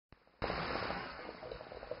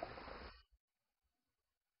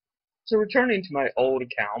So returning to my old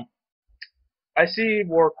account, I see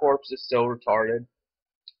Warcorpse is still retarded.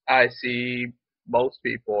 I see most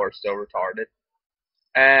people are still retarded.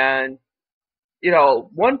 And,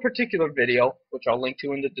 one particular video, which I'll link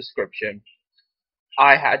to in the description,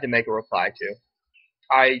 I had to make a reply to.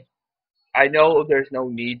 I I know there's no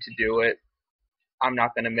need to do it. I'm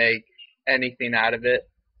not going to make anything out of it.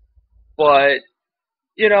 But,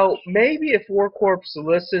 maybe if Warcorpse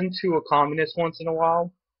listened to a communist once in a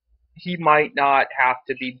while, he might not have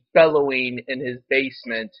to be bellowing in his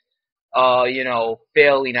basement,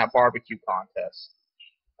 failing at barbecue contests.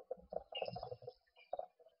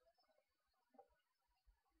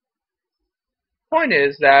 Point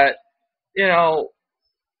is that, you know,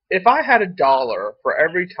 if I had $1 for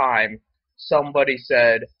every time somebody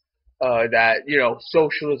said that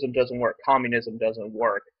socialism doesn't work, communism doesn't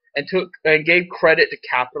work, and gave credit to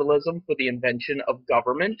capitalism for the invention of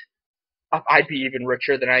government, I'd be even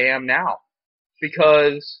richer than I am now.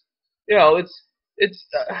 Because it's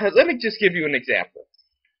let me just give you an example.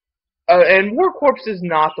 And Warcorpse is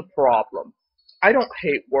not the problem. I don't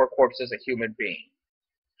hate Warcorpse as a human being.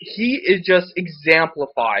 It just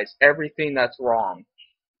exemplifies everything that's wrong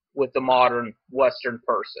with the modern Western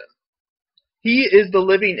person. He is the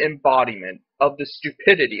living embodiment of the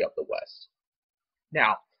stupidity of the West.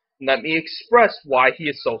 Now, let me express why he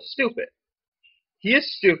is so stupid. He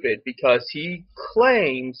is stupid because he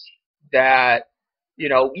claims that, he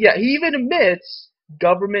even admits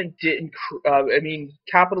capitalism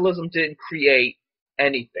didn't create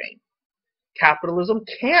anything. Capitalism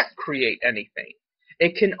can't create anything.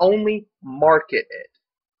 It can only market it.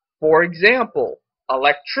 For example,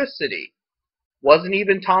 electricity. Wasn't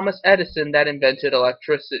even Thomas Edison that invented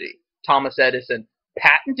electricity. Thomas Edison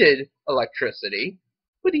patented electricity,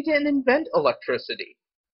 but he didn't invent electricity.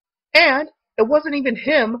 And it wasn't even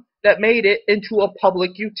him that made it into a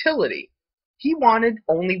public utility. He wanted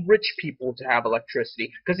only rich people to have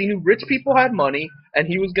electricity because he knew rich people had money and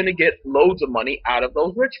he was going to get loads of money out of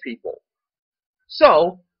those rich people.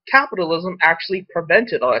 So, capitalism actually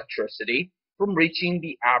prevented electricity from reaching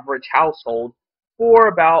the average household for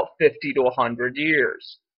about 50 to 100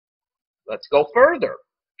 years. Let's go further.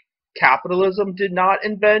 Capitalism did not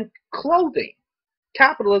invent clothing.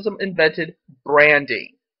 Capitalism invented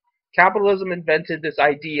branding. Capitalism invented this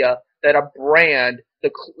idea that a brand,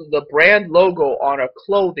 the brand logo on a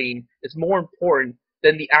clothing is more important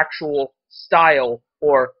than the actual style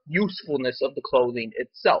or usefulness of the clothing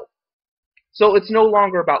itself. So it's no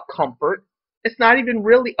longer about comfort. It's not even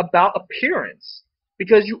really about appearance,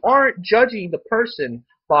 because you aren't judging the person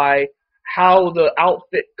by how the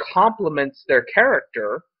outfit complements their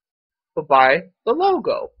character, but by the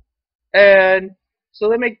logo. And so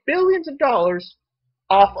they make billions of dollars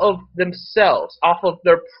off of themselves, off of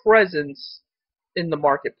their presence in the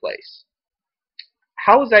marketplace.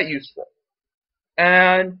 How is that useful?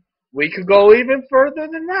 And we could go even further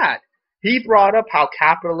than that. He brought up how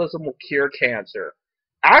capitalism will cure cancer.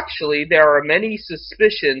 Actually, there are many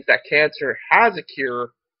suspicions that cancer has a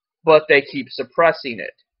cure, but they keep suppressing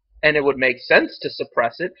it. And it would make sense to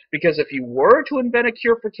suppress it, because if you were to invent a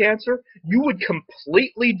cure for cancer, you would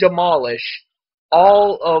completely demolish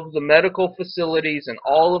all of the medical facilities and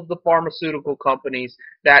all of the pharmaceutical companies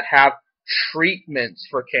that have treatments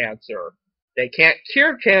for cancer. They can't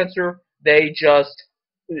cure cancer,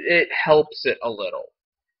 it helps it a little.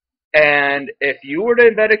 And if you were to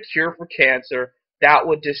invent a cure for cancer, that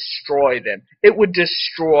would destroy them. It would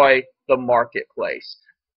destroy the marketplace.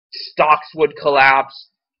 Stocks would collapse.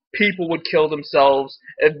 People would kill themselves.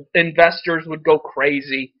 Investors would go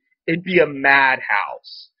crazy. It'd be a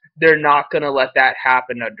madhouse. They're not going to let that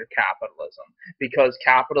happen under capitalism, because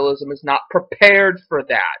capitalism is not prepared for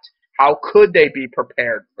that. How could they be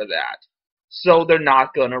prepared for that? So they're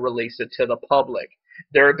not going to release it to the public.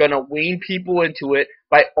 They're going to wean people into it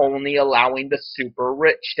by only allowing the super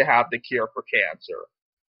rich to have the cure for cancer.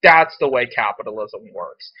 That's the way capitalism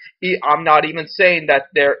works. I'm not even saying that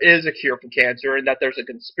there is a cure for cancer and that there's a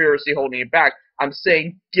conspiracy holding it back. I'm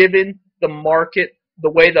saying, given the market, the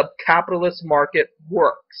way the capitalist market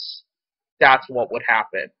works, that's what would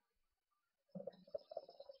happen.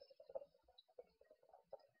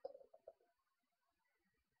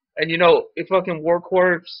 And if fucking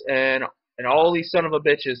Warcorpse and all these son of a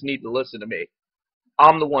bitches need to listen to me.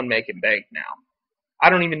 I'm the one making bank now. I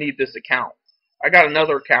don't even need this account. I got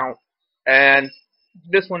another account, and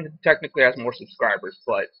this one technically has more subscribers,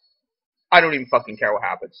 but I don't even fucking care what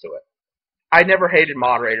happens to it. I never hated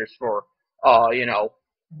moderators for,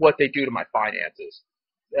 what they do to my finances.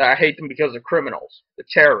 I hate them because they're criminals, they're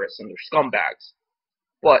terrorists, and they're scumbags.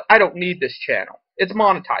 But I don't need this channel. It's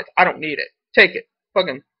monetized. I don't need it. Take it.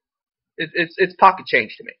 Fucking It's pocket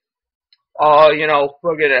change to me.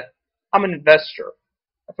 I'm an investor.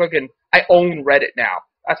 I own Reddit now.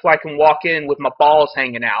 That's why I can walk in with my balls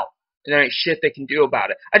hanging out, and there ain't shit they can do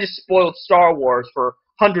about it. I just spoiled Star Wars for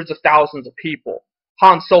hundreds of thousands of people.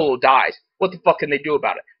 Han Solo dies. What the fuck can they do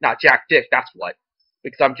about it? Not Jack Dick, that's what.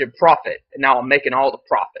 Because I'm Jim Profit, and now I'm making all the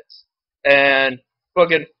profits. And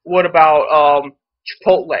what about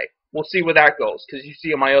Chipotle? We'll see where that goes, because you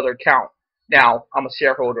see on my other account, now I'm a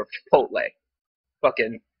shareholder of Chipotle.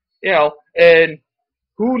 And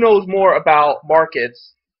who knows more about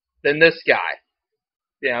markets than this guy?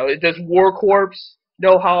 Does Warcorpse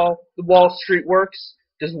know how the Wall Street works?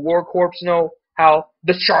 Does Warcorpse know how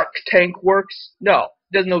the Shark Tank works? No,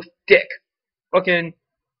 it doesn't know dick.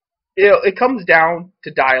 It comes down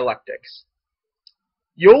to dialectics.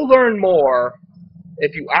 You'll learn more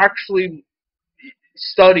if you actually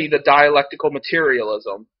study the dialectical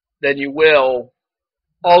materialism than you will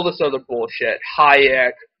all this other bullshit,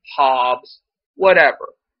 Hayek, Hobbes,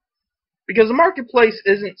 whatever. Because the marketplace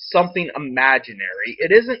isn't something imaginary.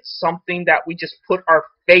 It isn't something that we just put our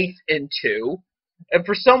faith into. And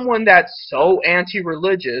for someone that's so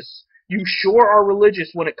anti-religious, you sure are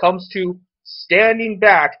religious when it comes to standing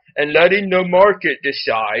back and letting the market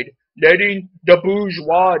decide, letting the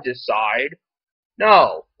bourgeois decide.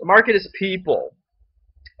 No, the market is people.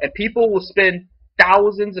 And people will spend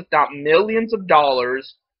thousands, if not millions of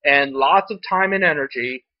dollars and lots of time and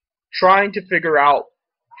energy trying to figure out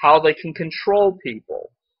how they can control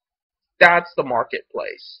people. That's the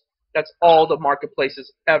marketplace. That's all the marketplace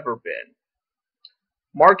has ever been.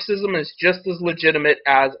 Marxism is just as legitimate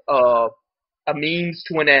as a means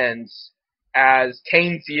to an end as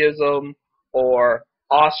Keynesianism or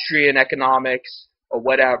Austrian economics or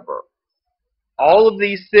whatever. All of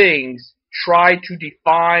these things try to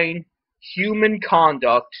define human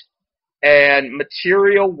conduct and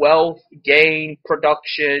material wealth gain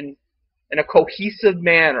production in a cohesive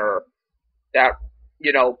manner that,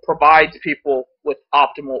 provides people with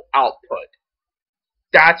optimal output.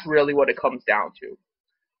 That's really what it comes down to.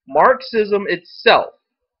 Marxism itself,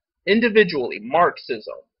 individually,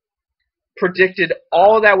 Marxism, predicted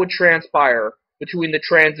all that would transpire between the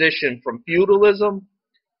transition from feudalism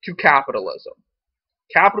to capitalism.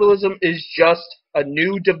 Capitalism is just a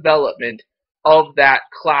new development of that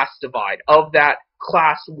class divide, of that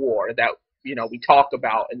class war that, we talk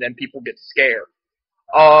about and then people get scared.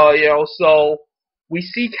 So we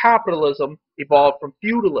see capitalism evolve from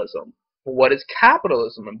feudalism. But what is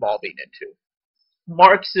capitalism evolving into?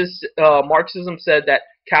 Marxism said that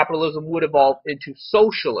capitalism would evolve into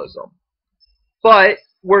socialism. But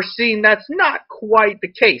we're seeing that's not quite the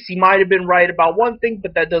case. He might have been right about one thing,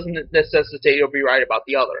 but that doesn't necessitate he'll be right about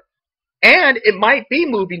the other. And it might be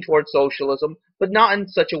moving towards socialism, but not in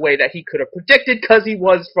such a way that he could have predicted because he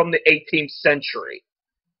was from the 18th century.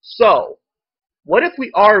 So, what if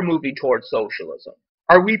we are moving towards socialism?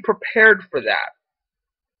 Are we prepared for that?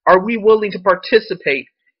 Are we willing to participate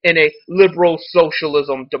in a liberal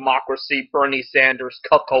socialism democracy, Bernie Sanders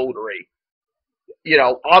cuckoldery?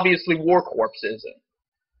 Obviously Warcorpse isn't.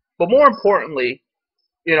 But more importantly,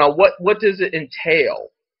 what does it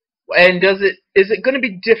entail? And is it going to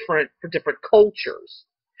be different for different cultures?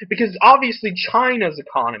 Because obviously China's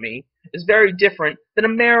economy is very different than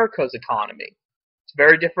America's economy. It's a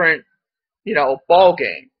very different, ball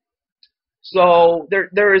game. So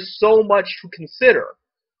there is so much to consider.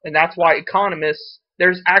 And that's why economists,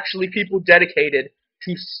 there's actually people dedicated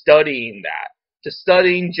to studying that, to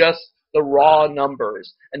studying just the raw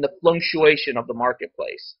numbers and the fluctuation of the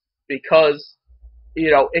marketplace. Because,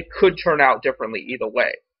 it could turn out differently either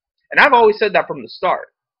way. And I've always said that from the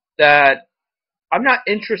start, that I'm not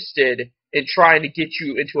interested in trying to get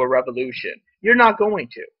you into a revolution. You're not going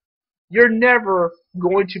to. You're never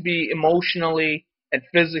going to be emotionally and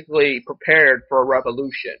physically prepared for a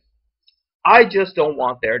revolution. I just don't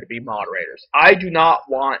want there to be moderators. I do not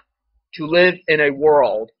want to live in a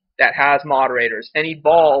world that has moderators and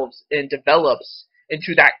evolves and develops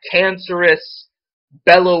into that cancerous,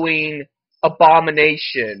 bellowing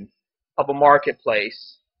abomination of a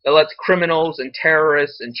marketplace that lets criminals and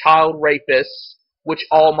terrorists and child rapists, which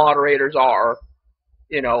all moderators are,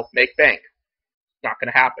 make bank. Not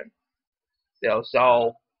going to happen.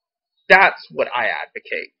 So that's what I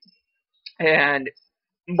advocate. And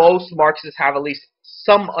most Marxists have at least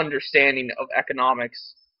some understanding of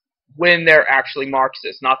economics when they're actually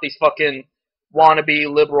Marxists, not these fucking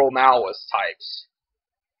wannabe liberal Maoist types.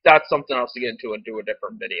 That's something else to get into and do a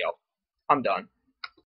different video. I'm done.